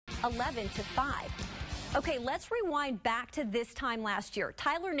11-5. Okay, let's rewind back to this time last year.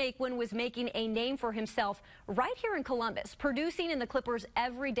 Tyler Naquin was making a name for himself right here in Columbus, producing in the Clippers'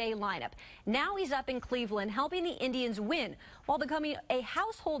 everyday lineup. Now he's up in Cleveland, helping the Indians win while becoming a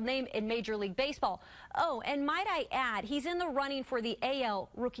household name in Major League Baseball. Oh, and might I add, he's in the running for the AL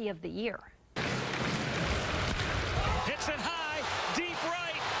Rookie of the Year. Hits it high, deep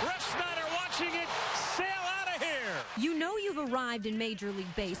right. Ref Snyder watching it sail out of here. You know you've arrived in Major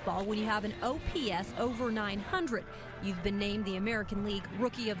League Baseball when you have an OPS over 900. You've been named the American League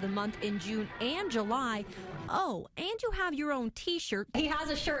Rookie of the Month in June and July. Oh, and you have your own T-shirt. He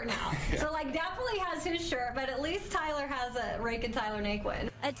has a shirt now. So, definitely has his shirt, but at least Tyler has a Raking Tyler Naquin.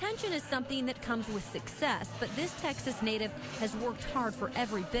 Attention is something that comes with success, but this Texas native has worked hard for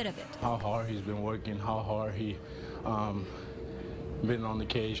every bit of it. How hard he's been working, how hard he been on the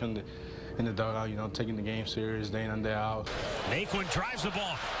cage in the dugout, taking the game serious day in and day out. Naquin drives the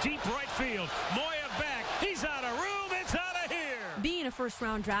ball deep right field. Moya back. He's out of room. It's out of here. Being a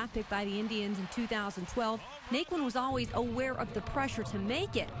first-round draft pick by the Indians in 2012, Naquin was always aware of the pressure to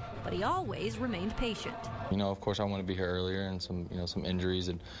make it, but he always remained patient. Of course I want to be here earlier, and some injuries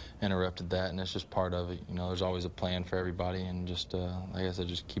had interrupted that, and it's just part of it. There's always a plan for everybody, and just like I said,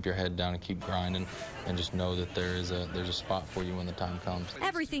 just keep your head down and keep grinding, and just know that there's a spot for you when the time comes.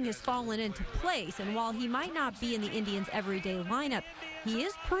 Everything has fallen into place, and while he might not be in the Indians' everyday lineup, he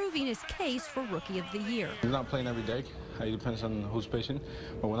is proving his case for Rookie of the Year. He's not playing every day. It depends on who's pitching,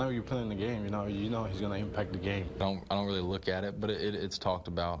 but whenever you're playing the game, you know he's going to impact the game. I don't really look at it, but it's talked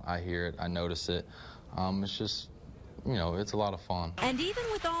about. I hear it. I notice it. It's just, it's a lot of fun. And even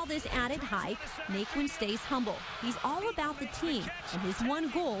with all this added hype, Naquin stays humble. He's all about the team, and his one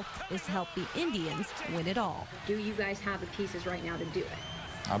goal is to help the Indians win it all. Do you guys have the pieces right now to do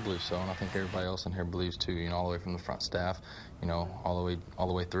it? I believe so, and I think everybody else in here believes too. All the way from the front staff, all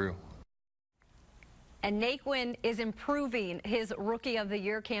the way through. And Naquin is improving his Rookie of the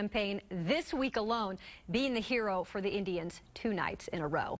Year campaign this week alone, being the hero for the Indians 2 nights in a row.